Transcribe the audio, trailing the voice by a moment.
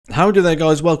Howdy there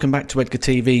guys, welcome back to Edgar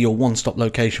TV, your one-stop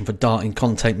location for darting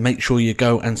content. Make sure you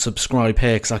go and subscribe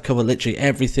here because I cover literally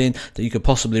everything that you could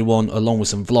possibly want, along with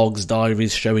some vlogs,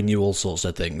 diaries, showing you all sorts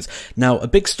of things. Now, a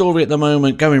big story at the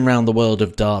moment going around the world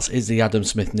of darts is the Adam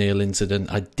Smith Neale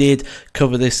incident. I did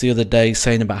cover this the other day,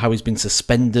 saying about how he's been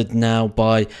suspended now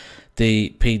by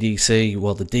the PDC,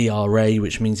 well the DRA,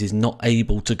 which means he's not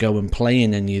able to go and play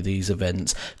in any of these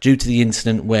events due to the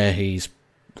incident where he's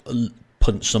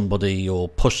punched somebody or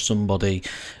pushed somebody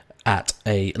at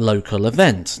a local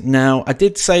event. Now, I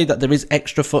did say that there is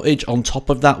extra footage on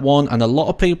top of that one, and a lot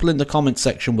of people in the comment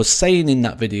section were saying in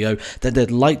that video that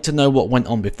they'd like to know what went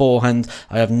on beforehand.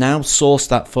 I have now sourced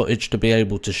that footage to be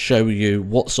able to show you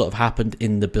what sort of happened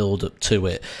in the build up to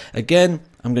it. Again,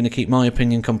 I'm going to keep my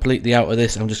opinion completely out of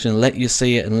this. I'm just going to let you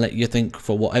see it and let you think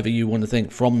for whatever you want to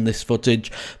think from this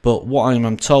footage. But what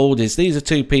I'm told is these are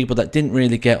two people that didn't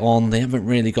really get on. They haven't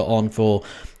really got on for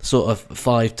sort of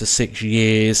 5 to 6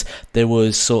 years. There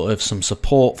was sort of some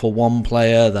support for one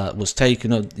player that was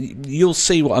taken. You'll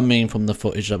see what I mean from the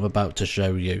footage I'm about to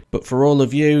show you. But for all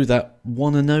of you that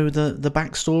want to know the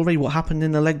backstory, what happened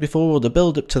in the leg before, or the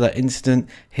build up to that incident,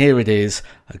 here it is.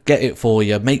 I'll get it for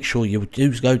you. Make sure you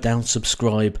do go down,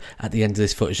 subscribe at the end of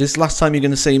this footage. This is the last time you're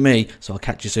going to see me, so I'll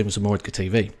catch you soon with some more Edgar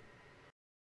TV.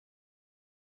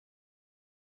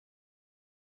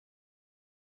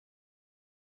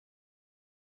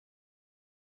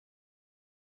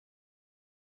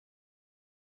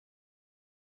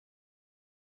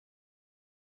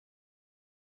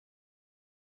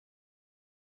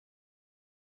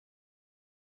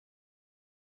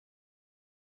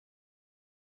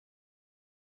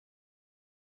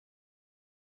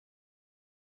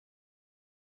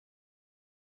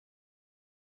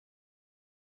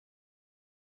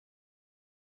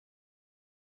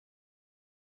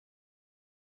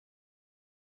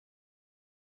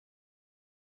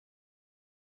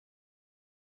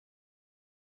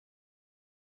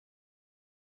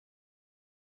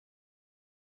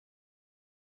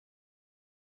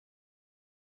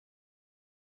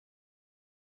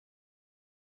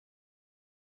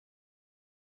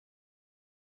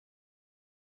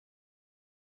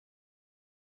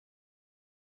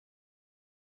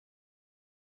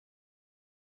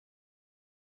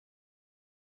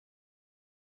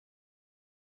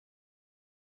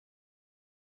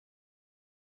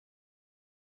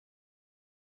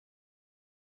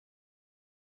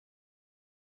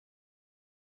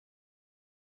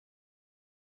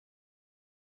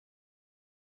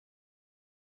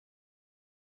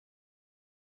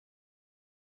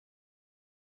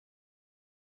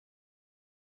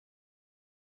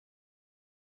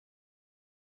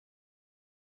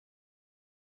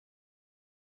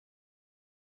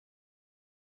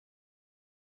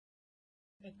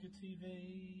 Edgar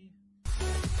TV.